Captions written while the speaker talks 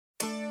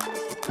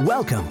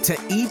Welcome to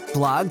Eat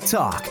Blog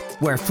Talk,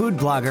 where food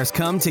bloggers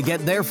come to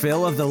get their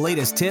fill of the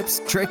latest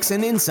tips, tricks,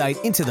 and insight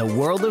into the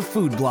world of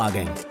food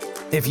blogging.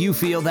 If you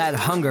feel that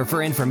hunger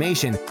for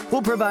information,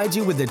 we'll provide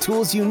you with the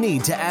tools you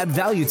need to add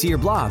value to your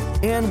blog,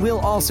 and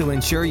we'll also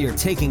ensure you're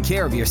taking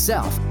care of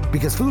yourself,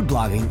 because food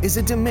blogging is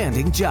a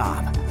demanding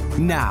job.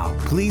 Now,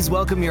 please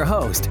welcome your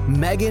host,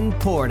 Megan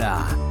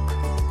Porta.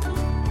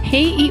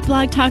 Hey, Eat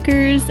Blog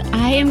Talkers.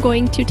 I am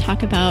going to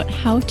talk about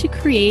how to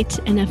create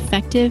an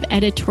effective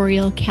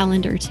editorial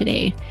calendar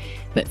today.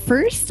 But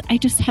first, I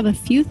just have a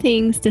few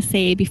things to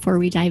say before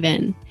we dive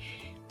in.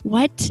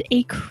 What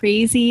a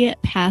crazy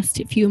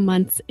past few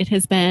months it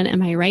has been,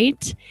 am I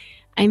right?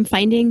 I'm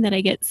finding that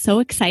I get so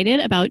excited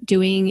about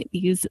doing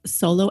these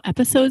solo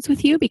episodes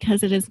with you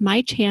because it is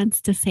my chance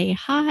to say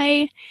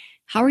hi.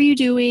 How are you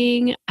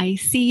doing? I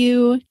see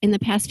you. In the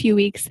past few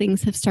weeks,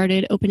 things have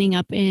started opening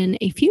up in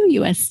a few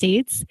U.S.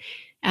 states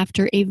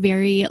after a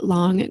very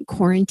long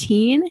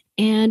quarantine,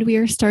 and we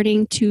are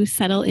starting to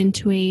settle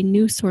into a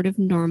new sort of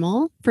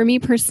normal. For me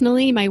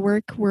personally, my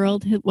work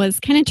world was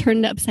kind of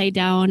turned upside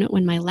down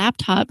when my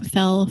laptop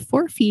fell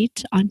 4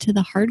 feet onto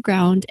the hard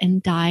ground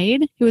and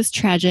died. It was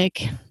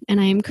tragic,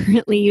 and I am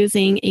currently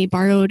using a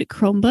borrowed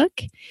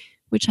Chromebook,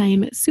 which I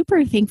am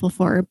super thankful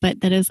for,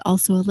 but that is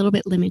also a little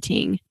bit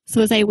limiting. So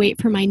as I wait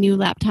for my new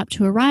laptop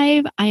to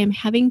arrive, I am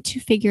having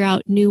to figure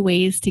out new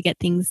ways to get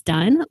things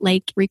done,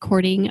 like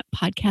recording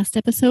podcast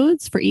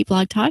episodes for Eat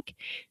Blog Talk.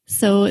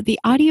 So the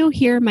audio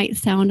here might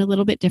sound a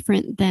little bit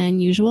different than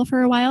usual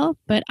for a while,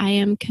 but I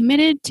am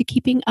committed to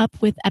keeping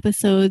up with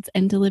episodes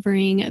and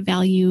delivering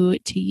value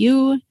to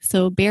you.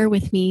 So bear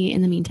with me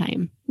in the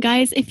meantime.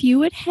 Guys, if you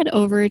would head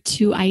over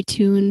to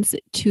iTunes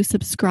to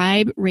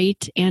subscribe,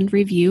 rate, and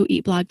review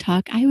Eat Blog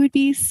Talk, I would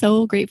be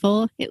so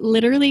grateful. It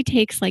literally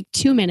takes like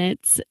 2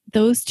 minutes.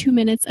 Those 2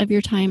 minutes of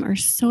your time are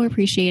so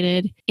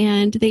appreciated.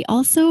 And they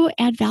also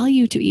add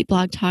value to Eat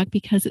Blog Talk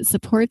because it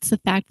supports the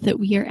fact that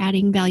we are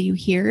adding value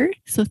here.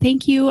 So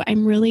thank you.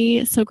 I'm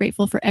really so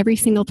grateful for every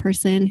single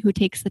person who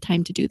takes the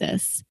time to do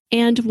this.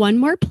 And one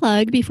more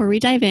plug before we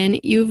dive in.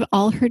 You've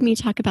all heard me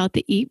talk about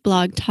the Eat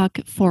Blog Talk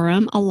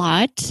forum a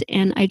lot,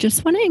 and I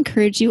just want to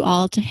encourage you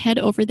all to head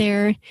over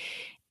there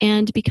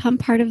and become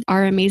part of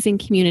our amazing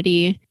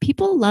community.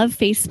 People love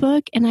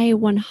Facebook, and I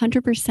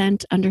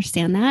 100%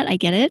 understand that. I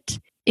get it.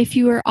 If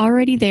you are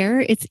already there,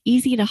 it's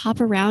easy to hop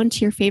around to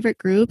your favorite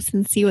groups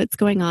and see what's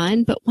going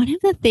on. But one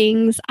of the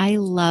things I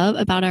love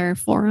about our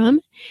forum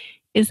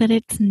is that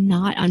it's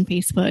not on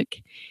Facebook.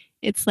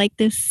 It's like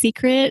this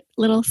secret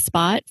little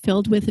spot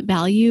filled with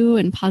value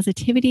and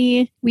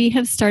positivity. We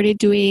have started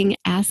doing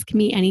Ask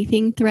Me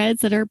Anything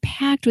threads that are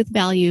packed with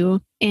value.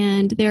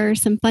 And there are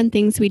some fun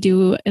things we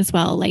do as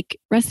well, like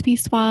recipe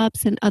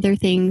swaps and other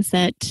things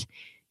that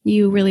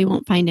you really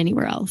won't find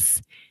anywhere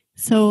else.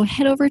 So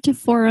head over to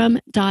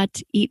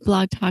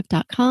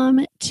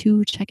forum.eatblogtalk.com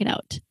to check it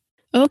out.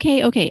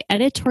 Okay,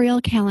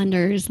 editorial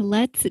calendars.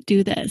 Let's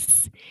do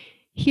this.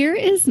 Here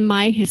is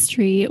my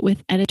history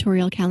with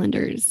editorial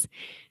calendars.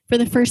 For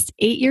the first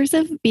 8 years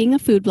of being a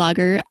food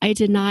blogger, I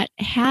did not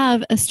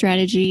have a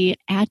strategy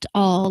at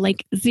all,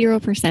 like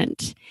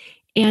 0%.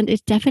 And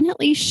it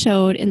definitely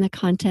showed in the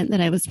content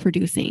that I was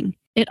producing.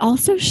 It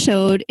also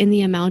showed in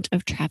the amount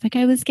of traffic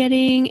I was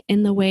getting,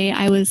 in the way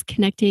I was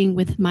connecting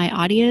with my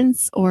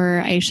audience,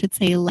 or I should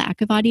say lack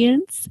of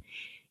audience,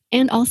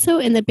 and also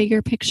in the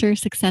bigger picture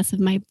success of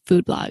my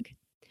food blog.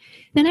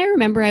 Then I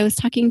remember I was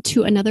talking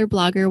to another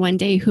blogger one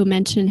day who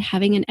mentioned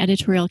having an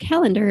editorial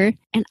calendar,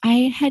 and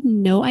I had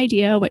no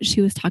idea what she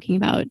was talking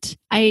about.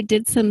 I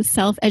did some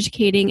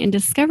self-educating and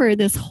discovered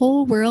this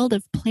whole world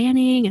of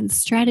planning and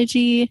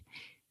strategy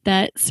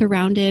that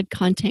surrounded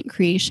content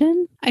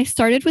creation. I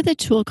started with a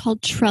tool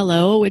called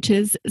Trello, which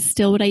is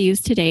still what I use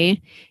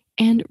today,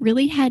 and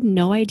really had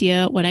no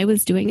idea what I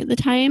was doing at the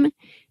time,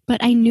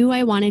 but I knew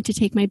I wanted to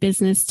take my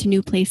business to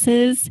new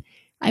places.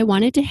 I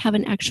wanted to have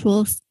an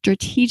actual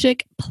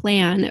strategic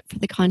plan for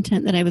the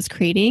content that I was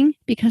creating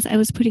because I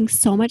was putting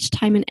so much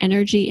time and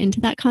energy into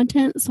that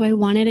content. So I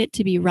wanted it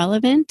to be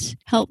relevant,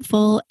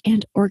 helpful,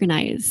 and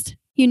organized.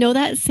 You know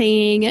that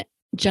saying,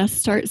 just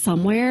start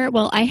somewhere?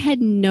 Well, I had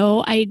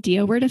no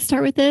idea where to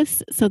start with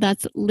this. So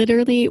that's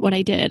literally what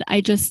I did. I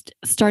just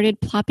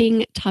started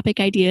plopping topic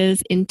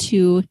ideas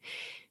into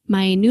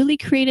my newly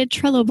created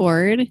Trello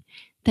board.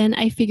 Then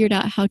I figured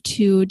out how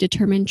to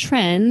determine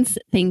trends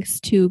thanks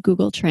to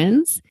Google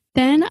Trends.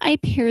 Then I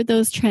paired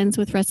those trends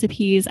with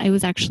recipes I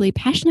was actually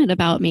passionate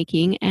about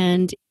making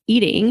and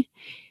eating,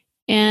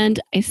 and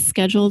I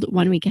scheduled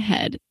 1 week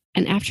ahead.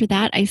 And after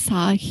that, I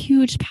saw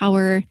huge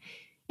power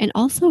and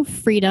also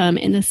freedom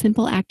in the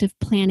simple act of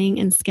planning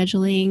and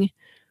scheduling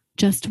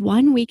just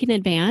 1 week in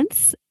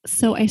advance.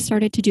 So I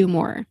started to do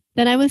more.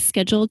 Then I was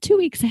scheduled 2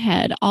 weeks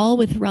ahead, all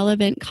with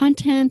relevant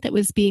content that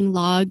was being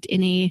logged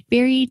in a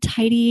very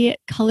tidy,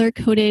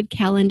 color-coded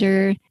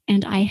calendar,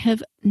 and I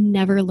have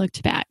never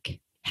looked back.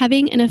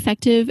 Having an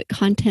effective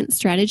content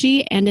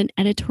strategy and an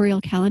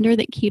editorial calendar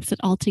that keeps it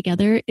all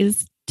together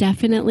is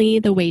definitely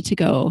the way to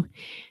go,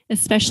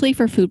 especially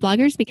for food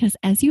bloggers, because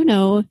as you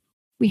know,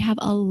 We have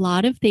a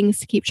lot of things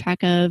to keep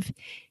track of,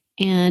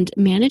 and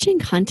managing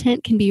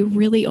content can be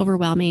really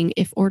overwhelming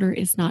if order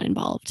is not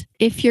involved.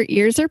 If your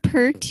ears are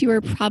perked, you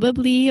are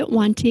probably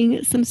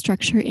wanting some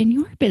structure in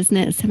your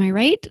business. Am I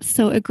right?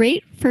 So a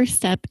great first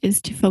step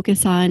is to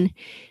focus on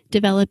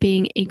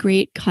developing a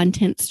great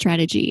content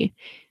strategy.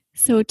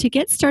 So to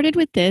get started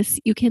with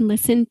this, you can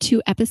listen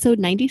to episode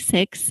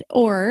 96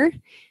 or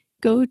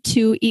go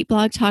to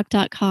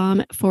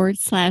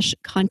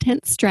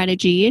eatblogtalk.com/content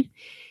strategy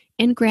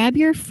and grab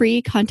your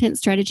free content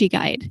strategy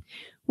guide.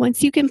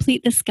 Once you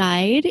complete this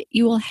guide,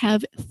 you will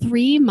have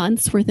 3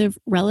 months worth of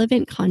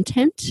relevant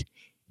content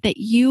that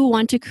you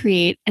want to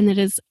create and that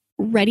is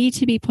ready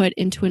to be put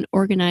into an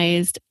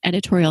organized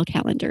editorial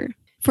calendar.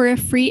 For a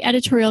free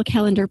editorial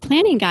calendar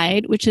planning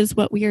guide, which is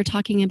what we are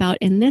talking about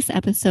in this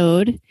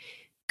episode,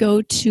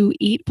 go to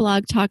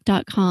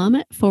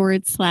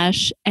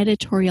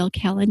eatblogtalk.com/editorial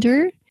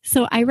calendar.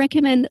 So I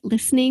recommend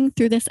listening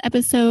through this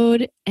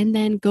episode and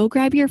then go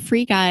grab your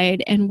free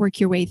guide and work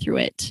your way through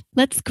it.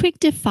 Let's quick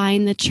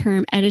define the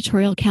term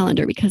editorial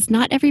calendar because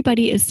not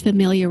everybody is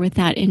familiar with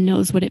that and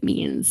knows what it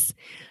means.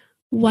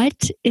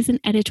 What is an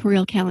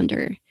editorial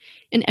calendar?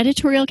 An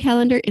editorial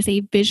calendar is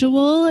a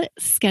visual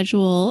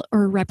schedule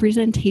or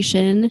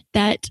representation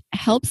that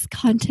helps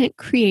content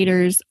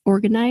creators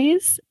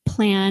organize,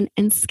 plan,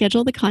 and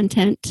schedule the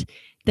content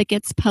that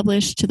gets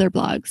published to their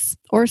blogs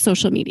or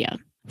social media.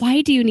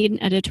 Why do you need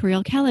an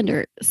editorial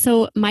calendar?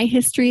 So my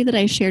history that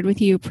I shared with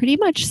you pretty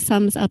much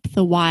sums up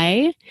the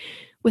why.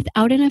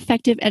 Without an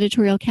effective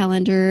editorial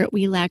calendar,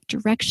 we lack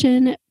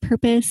direction,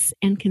 purpose,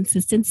 and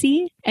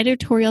consistency.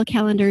 Editorial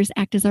calendars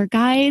act as our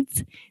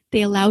guides.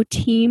 They allow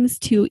teams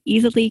to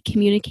easily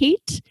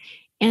communicate,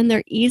 and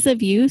their ease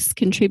of use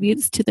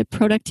contributes to the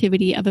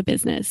productivity of a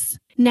business.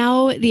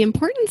 Now, the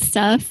important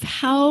stuff,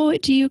 how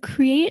do you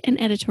create an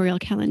editorial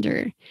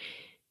calendar?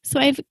 So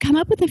I've come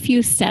up with a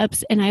few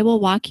steps and I will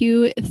walk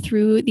you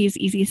through these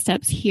easy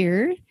steps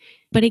here.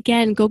 But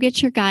again, go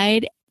get your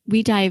guide.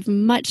 We dive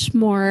much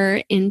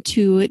more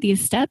into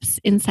these steps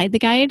inside the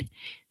guide,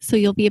 so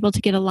you'll be able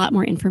to get a lot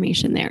more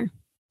information there.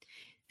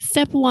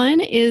 Step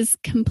 1 is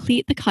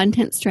complete the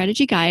content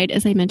strategy guide,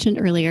 as I mentioned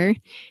earlier.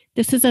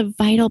 This is a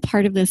vital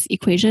part of this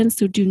equation,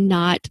 so do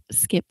not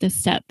skip this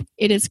step.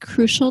 It is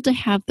crucial to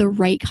have the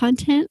right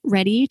content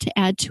ready to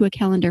add to a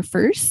calendar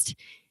first,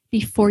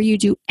 before you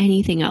do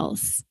anything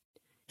else.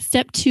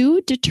 Step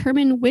 2,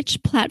 determine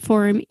which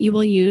platform you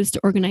will use to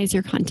organize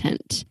your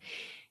content.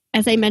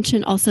 As I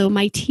mentioned also,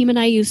 my team and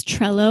I use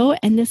Trello,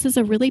 and this is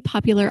a really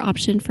popular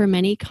option for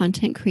many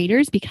content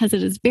creators because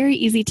it is very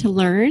easy to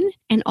learn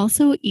and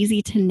also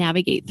easy to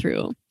navigate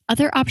through.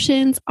 Other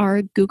options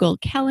are Google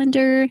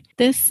Calendar.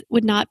 This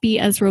would not be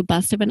as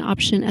robust of an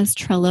option as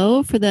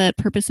Trello for the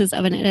purposes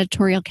of an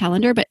editorial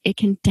calendar, but it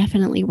can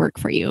definitely work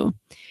for you.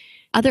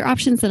 Other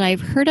options that I've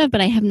heard of,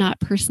 but I have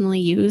not personally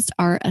used,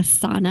 are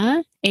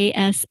Asana,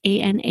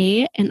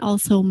 ASANA, and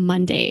also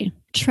Monday.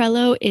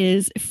 Trello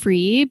is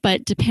free,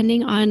 but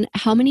depending on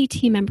how many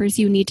team members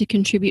you need to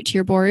contribute to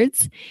your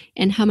boards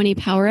and how many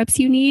power-ups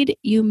you need,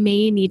 you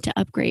may need to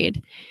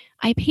upgrade.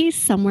 I pay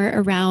somewhere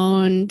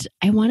around,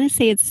 I want to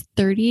say it's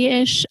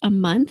 $30-ish a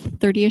month,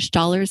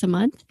 $30-ish a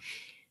month,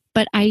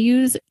 but I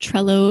use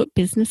Trello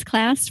Business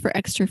Class for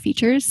extra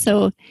features.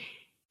 So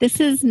this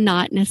is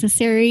not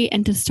necessary,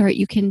 and to start,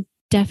 you can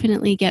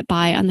definitely get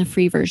by on the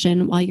free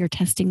version while you're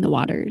testing the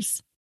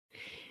waters.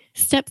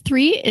 Step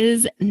 3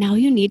 is now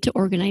you need to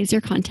organize your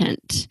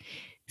content.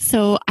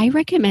 So I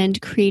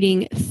recommend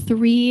creating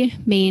 3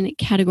 main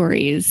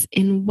categories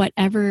in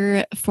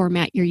whatever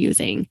format you're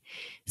using.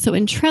 So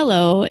in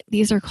Trello,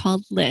 these are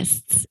called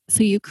lists.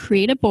 So you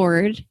create a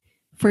board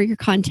for your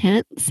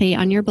content, say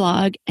on your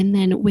blog, and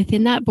then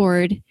within that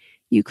board,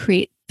 you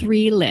create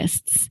 3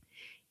 lists.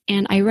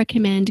 And I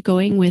recommend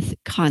going with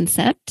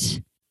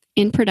concept,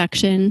 in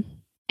production,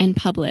 and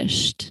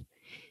published.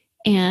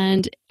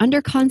 And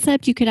under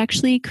concept, you could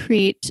actually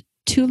create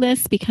 2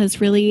 lists because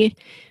really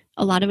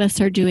a lot of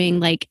us are doing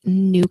like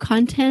new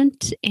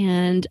content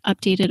and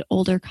updated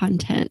older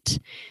content.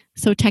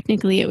 So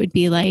technically it would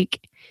be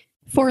like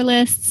 4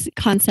 lists,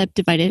 concept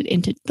divided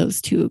into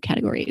those 2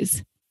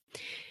 categories.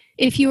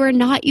 If you are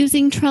not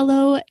using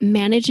Trello,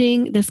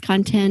 managing this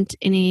content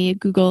in a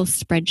Google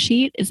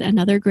spreadsheet is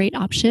another great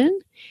option.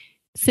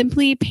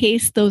 Simply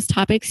paste those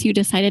topics you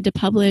decided to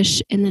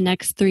publish in the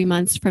next 3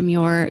 months from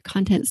your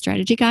content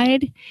strategy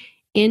guide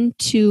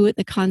into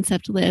the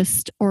concept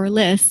list or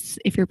lists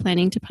if you're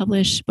planning to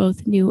publish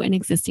both new and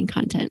existing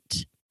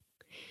content.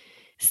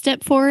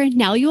 Step 4,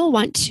 now you will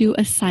want to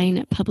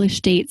assign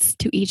publish dates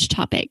to each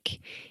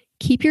topic.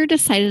 Keep your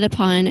decided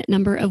upon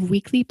number of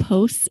weekly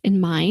posts in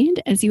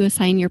mind as you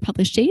assign your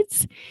publish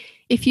dates.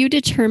 If you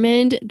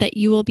determined that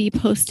you will be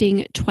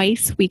posting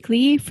twice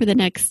weekly for the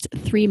next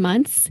 3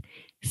 months,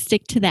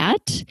 stick to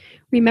that.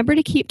 Remember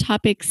to keep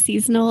topics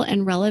seasonal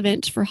and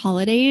relevant for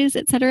holidays,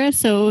 etc.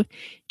 So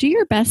do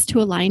your best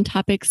to align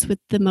topics with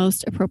the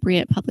most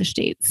appropriate publish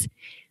dates.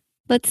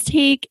 Let's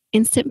take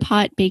Instant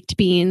Pot baked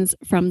beans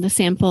from the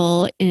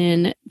sample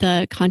in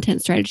the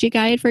content strategy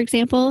guide, for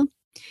example.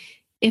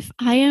 if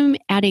I am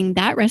adding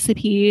that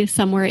recipe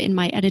somewhere in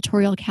my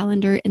editorial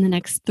calendar in the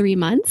next 3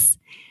 months,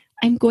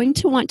 I'm going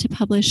to want to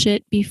publish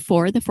it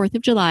before the 4th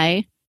of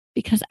July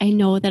because I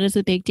know that is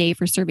a big day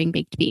for serving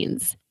baked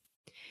beans.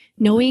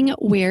 Knowing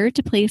where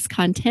to place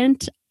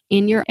content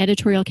in your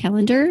editorial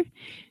calendar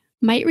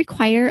might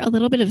require a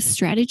little bit of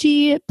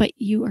strategy, but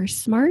you are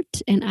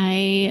smart and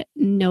I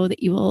know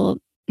that you will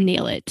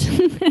nail it.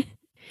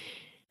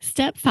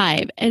 Step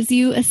 5, as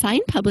you assign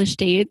publish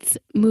dates,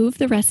 move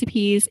the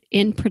recipes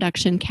in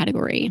production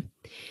category.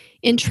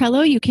 In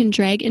Trello, you can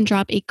drag and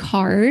drop a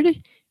card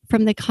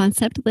from the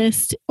concept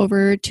list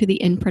over to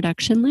the in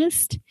production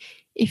list.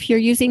 If you're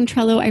using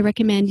Trello, I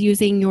recommend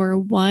using your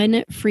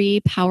one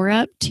free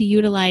power-up to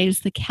utilize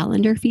the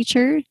calendar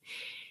feature.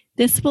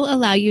 This will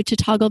allow you to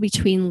toggle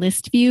between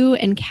list view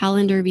and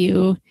calendar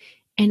view,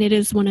 and it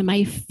is one of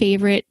my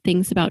favorite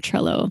things about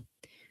Trello.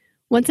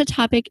 Once a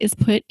topic is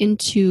put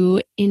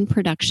into in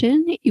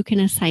production, you can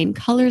assign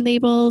color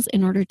labels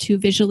in order to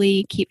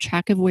visually keep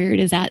track of where it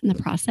is at in the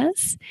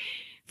process.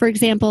 For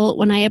example,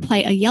 when I apply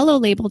a yellow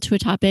label to a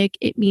topic,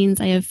 it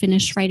means I have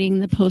finished writing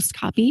the post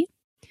copy.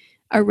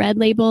 A red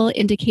label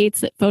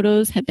indicates that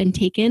photos have been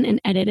taken and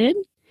edited.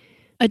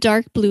 A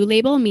dark blue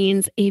label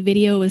means a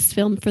video was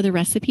filmed for the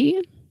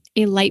recipe.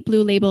 A light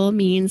blue label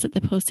means that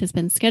the post has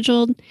been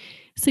scheduled.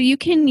 So you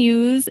can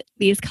use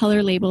these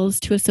color labels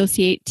to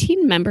associate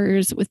team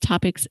members with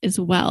topics as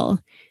well.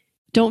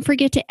 Don't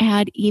forget to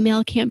add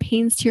email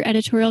campaigns to your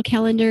editorial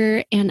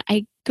calendar, and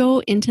I go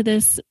into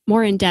this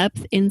more in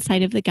depth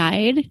inside of the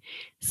guide.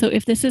 So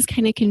if this is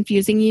kind of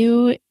confusing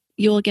you,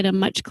 you'll get a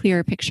much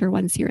clearer picture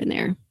once you're in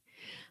there.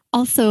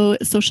 Also,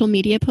 social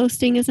media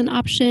posting is an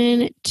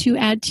option to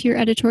add to your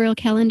editorial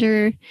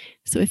calendar.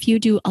 So if you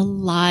do a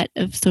lot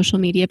of social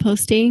media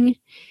posting,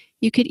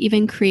 you could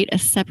even create a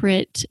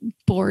separate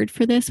board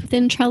for this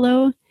within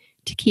Trello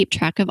to keep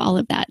track of all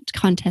of that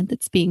content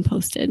that's being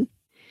posted.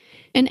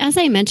 And as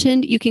I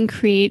mentioned, you can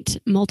create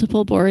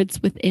multiple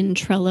boards within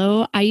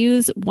Trello. I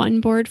use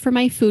one board for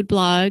my food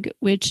blog,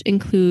 which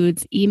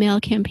includes email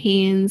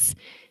campaigns,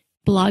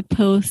 blog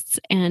posts,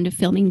 and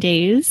filming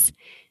days.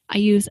 I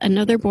use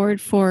another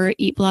board for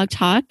Eat Blog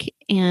Talk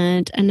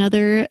and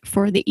another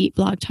for the Eat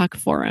Blog Talk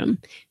forum,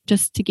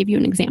 just to give you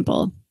an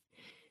example.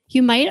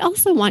 You might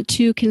also want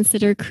to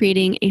consider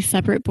creating a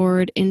separate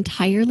board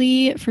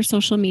entirely for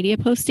social media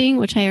posting,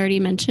 which I already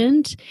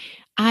mentioned.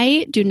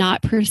 I do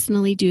not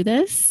personally do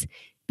this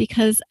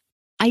because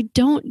I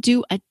don't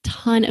do a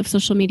ton of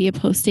social media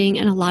posting,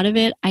 and a lot of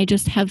it I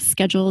just have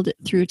scheduled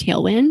through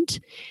Tailwind.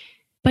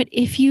 But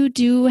if you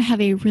do have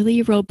a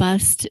really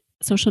robust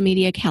social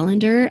media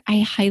calendar, I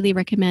highly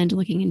recommend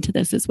looking into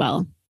this as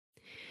well.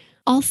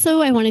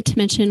 Also, I wanted to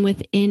mention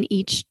within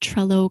each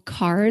Trello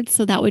card,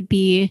 so that would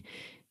be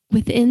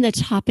within the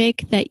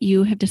topic that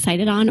you have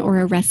decided on or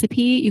a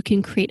recipe, you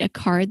can create a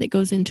card that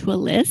goes into a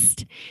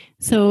list.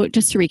 So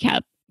just to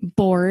recap,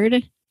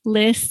 board,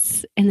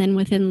 lists, and then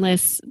within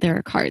lists, there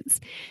are cards.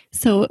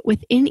 So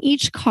within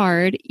each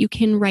card, you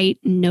can write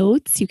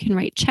notes, you can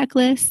write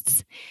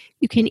checklists,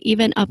 you can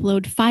even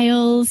upload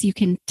files, you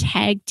can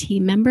tag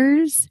team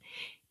members,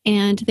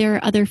 and there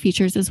are other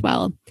features as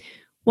well.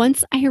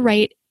 Once I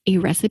write a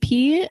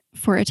recipe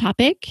for a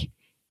topic,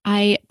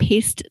 I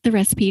paste the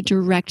recipe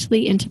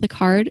directly into the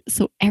card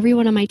so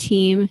everyone on my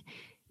team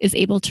is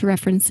able to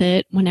reference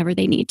it whenever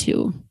they need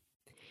to.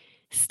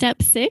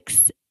 Step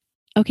 6,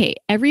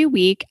 every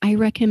week I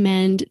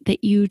recommend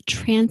that you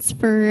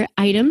transfer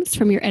items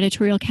from your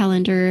editorial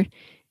calendar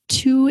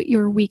to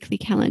your weekly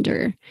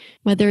calendar,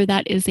 whether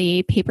that is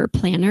a paper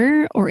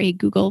planner or a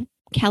Google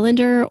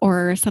Calendar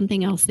or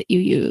something else that you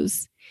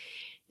use.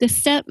 This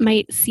step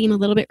might seem a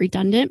little bit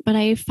redundant, but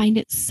I find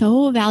it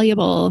so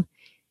valuable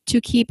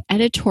to keep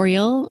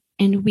editorial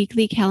and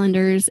weekly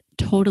calendars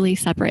totally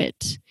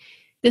separate.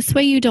 This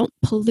way you don't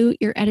pollute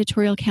your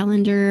editorial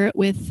calendar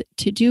with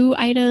to-do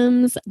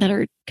items that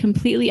are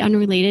completely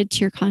unrelated to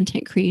your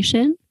content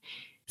creation,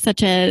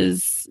 such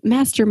as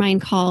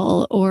mastermind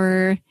call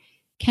or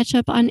catch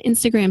up on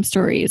Instagram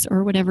stories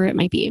or whatever it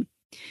might be.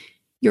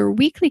 Your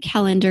weekly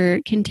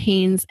calendar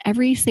contains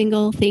every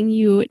single thing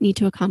you need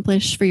to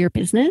accomplish for your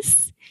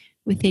business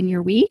within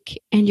your week,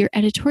 and your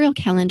editorial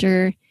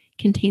calendar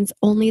contains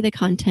only the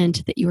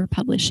content that you are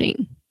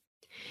publishing.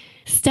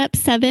 Step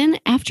 7,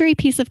 after a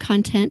piece of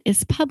content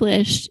is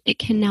published, it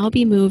can now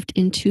be moved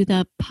into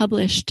the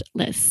published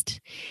list.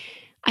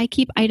 I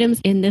keep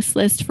items in this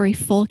list for a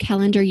full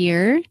calendar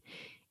year,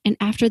 and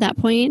after that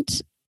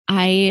point,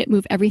 I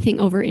move everything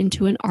over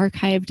into an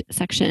archived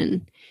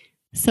section.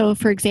 So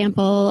for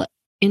example,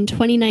 in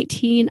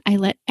 2019, I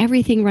let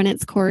everything run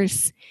its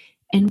course,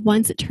 and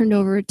once it turned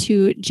over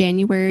to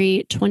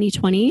January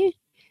 2020,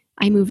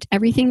 I moved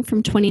everything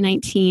from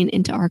 2019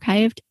 into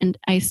archived and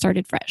I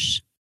started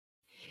fresh.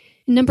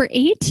 Number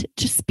 8,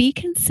 just be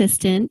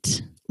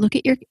consistent. Look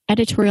at your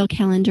editorial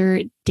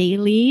calendar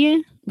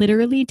daily,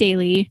 literally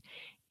daily,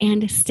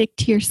 and stick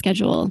to your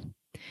schedule.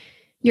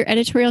 Your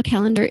editorial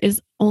calendar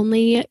is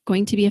only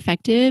going to be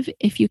effective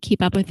if you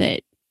keep up with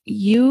it.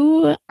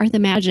 You are the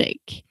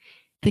magic.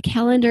 The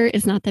calendar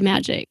is not the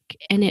magic,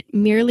 and it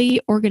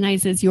merely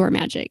organizes your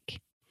magic.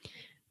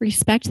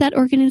 Respect that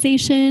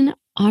organization,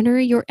 honor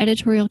your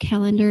editorial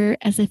calendar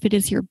as if it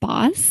is your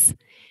boss,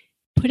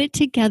 put it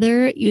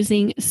together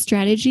using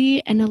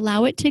strategy, and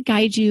allow it to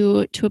guide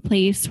you to a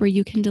place where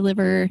you can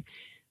deliver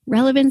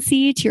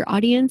relevancy to your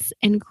audience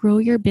and grow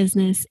your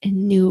business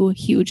in new,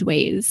 huge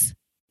ways.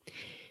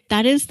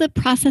 That is the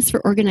process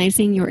for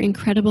organizing your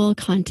incredible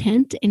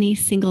content in a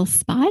single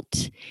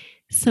spot.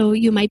 So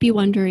you might be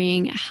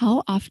wondering,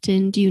 how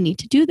often do you need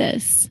to do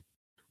this?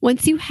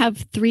 Once you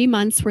have 3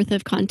 months worth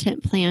of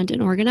content planned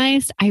and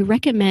organized, I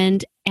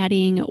recommend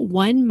adding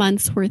 1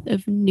 month's worth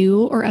of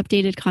new or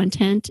updated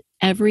content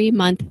every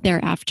month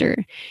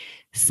thereafter.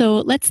 So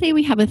let's say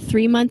we have a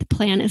 3-month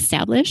plan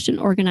established and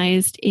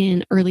organized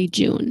in early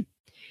June.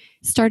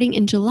 Starting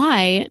in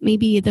July,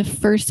 maybe the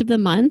first of the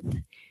month,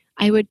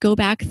 I would go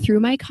back through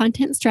my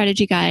content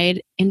strategy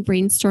guide and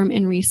brainstorm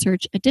and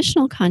research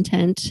additional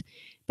content,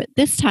 but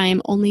this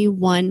time only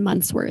 1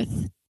 month's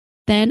worth.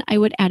 Then I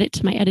would add it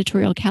to my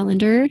editorial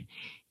calendar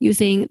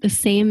using the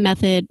same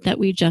method that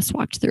we just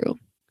walked through.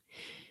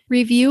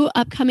 Review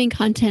upcoming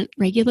content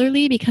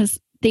regularly because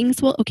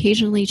things will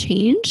occasionally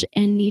change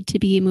and need to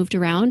be moved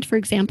around. For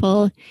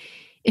example,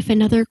 if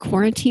another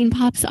quarantine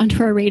pops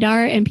onto our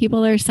radar and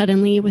people are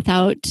suddenly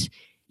without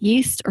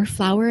yeast or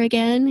flour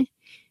again,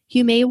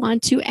 you may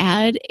want to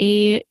add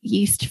a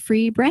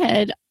yeast-free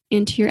bread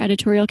into your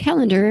editorial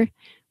calendar,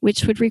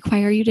 which would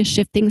require you to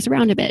shift things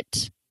around a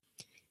bit.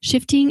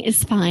 Shifting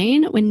is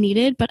fine when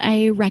needed, but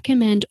I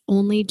recommend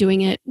only doing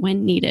it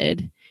when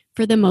needed.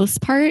 For the most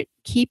part,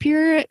 keep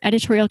your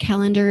editorial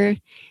calendar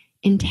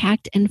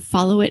intact and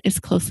follow it as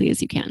closely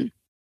as you can.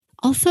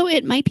 Also,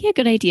 it might be a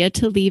good idea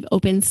to leave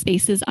open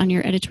spaces on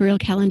your editorial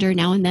calendar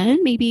now and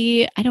then,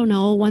 maybe,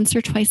 once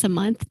or twice a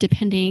month,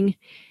 depending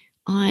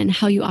on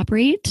how you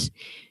operate,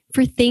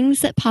 for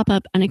things that pop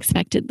up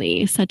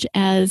unexpectedly, such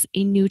as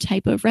a new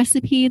type of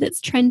recipe that's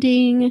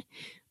trending,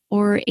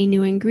 or a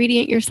new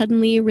ingredient you're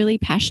suddenly really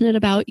passionate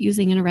about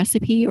using in a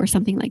recipe or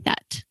something like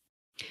that.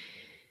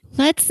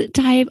 Let's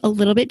dive a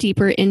little bit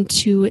deeper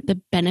into the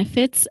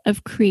benefits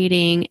of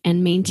creating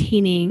and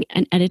maintaining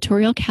an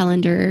editorial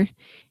calendar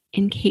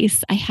in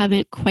case I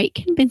haven't quite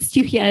convinced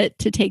you yet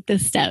to take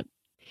this step.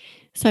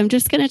 So I'm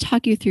just going to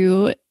talk you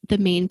through the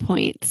main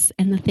points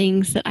and the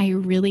things that I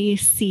really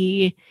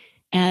see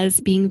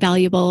as being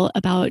valuable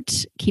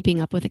about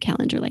keeping up with a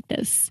calendar like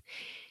this.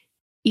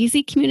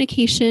 Easy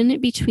communication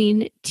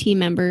between team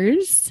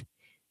members.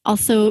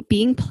 Also,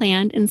 being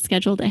planned and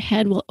scheduled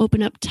ahead will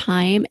open up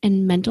time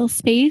and mental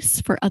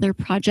space for other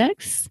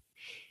projects.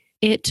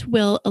 It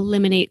will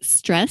eliminate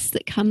stress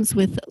that comes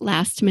with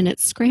last-minute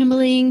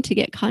scrambling to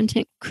get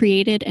content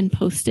created and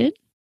posted.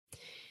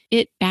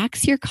 It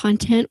backs your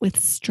content with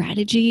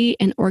strategy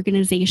and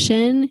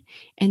organization,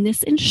 and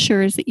this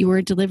ensures that you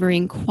are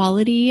delivering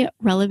quality,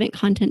 relevant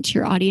content to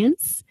your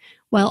audience,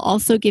 while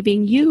also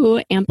giving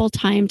you ample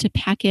time to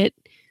pack it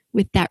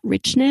with that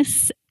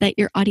richness that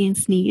your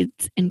audience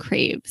needs and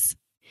craves.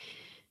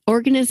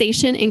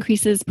 Organization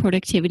increases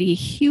productivity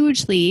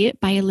hugely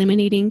by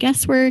eliminating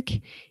guesswork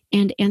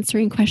and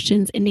answering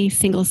questions in a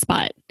single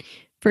spot.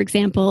 For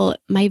example,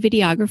 my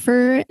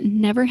videographer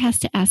never has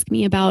to ask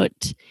me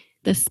about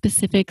the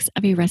specifics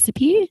of a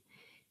recipe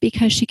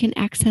because she can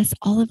access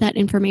all of that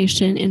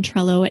information in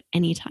Trello at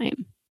any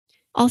time.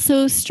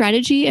 Also,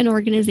 strategy and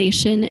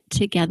organization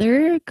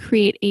together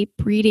create a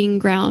breeding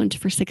ground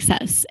for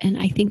success, and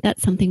I think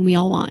that's something we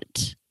all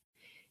want.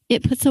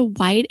 It puts a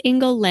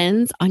wide-angle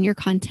lens on your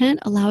content,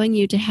 allowing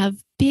you to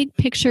have big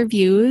picture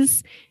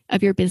views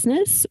of your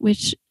business,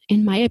 which,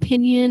 in my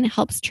opinion,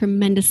 helps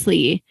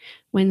tremendously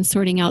when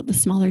sorting out the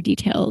smaller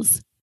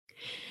details.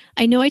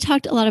 I know I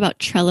talked a lot about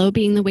Trello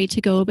being the way to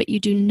go, but you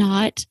do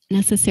not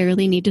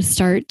necessarily need to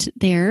start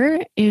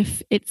there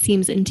if it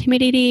seems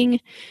intimidating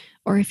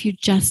or if you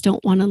just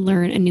don't want to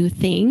learn a new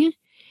thing.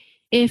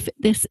 If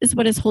this is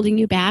what is holding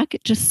you back,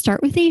 just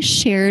start with a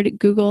shared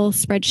Google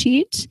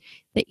spreadsheet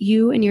that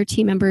you and your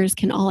team members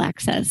can all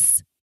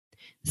access.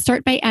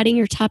 Start by adding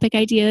your topic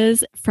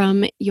ideas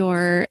from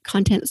your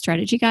content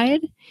strategy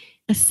guide,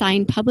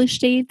 assign publish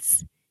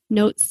dates,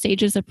 note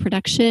stages of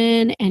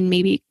production, and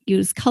maybe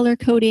use color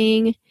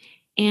coding,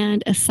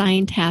 and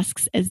assign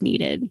tasks as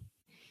needed.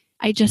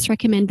 I just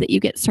recommend that you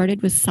get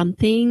started with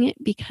something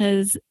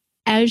because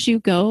as you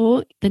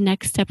go, the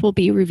next step will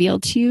be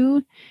revealed to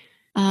you,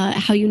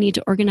 how you need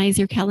to organize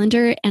your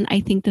calendar. And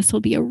I think this will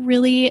be a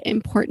really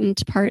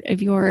important part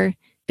of your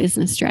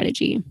business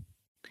strategy.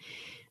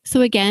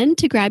 So again,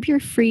 to grab your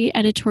free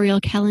editorial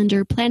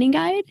calendar planning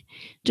guide,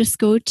 just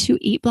go to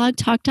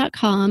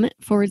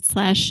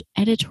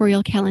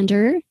eatblogtalk.com/editorial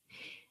calendar.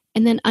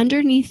 And then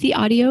underneath the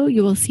audio,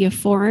 you will see a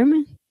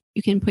form.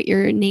 You can put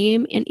your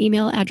name and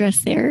email address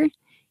there,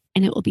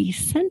 and it will be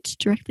sent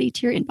directly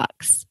to your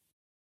inbox.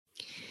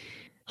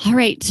 All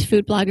right,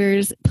 food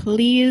bloggers,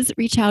 please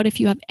reach out if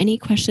you have any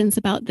questions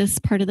about this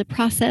part of the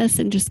process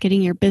and just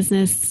getting your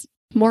business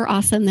more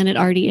awesome than it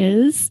already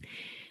is.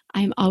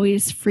 I'm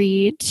always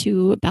free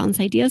to bounce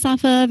ideas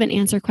off of and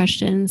answer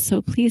questions,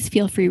 so please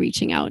feel free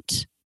reaching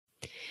out.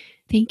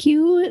 Thank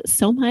you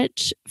so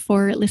much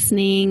for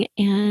listening,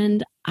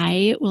 and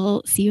I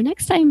will see you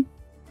next time.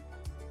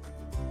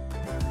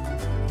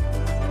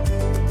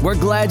 We're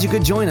glad you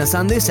could join us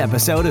on this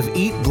episode of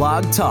Eat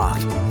Blog Talk.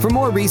 For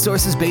more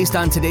resources based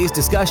on today's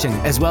discussion,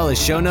 as well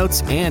as show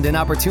notes and an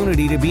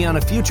opportunity to be on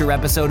a future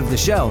episode of the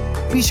show,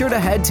 be sure to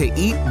head to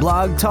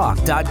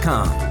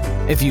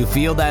eatblogtalk.com. If you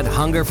feel that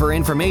hunger for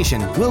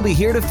information, we'll be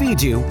here to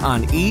feed you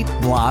on Eat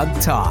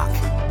Blog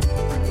Talk.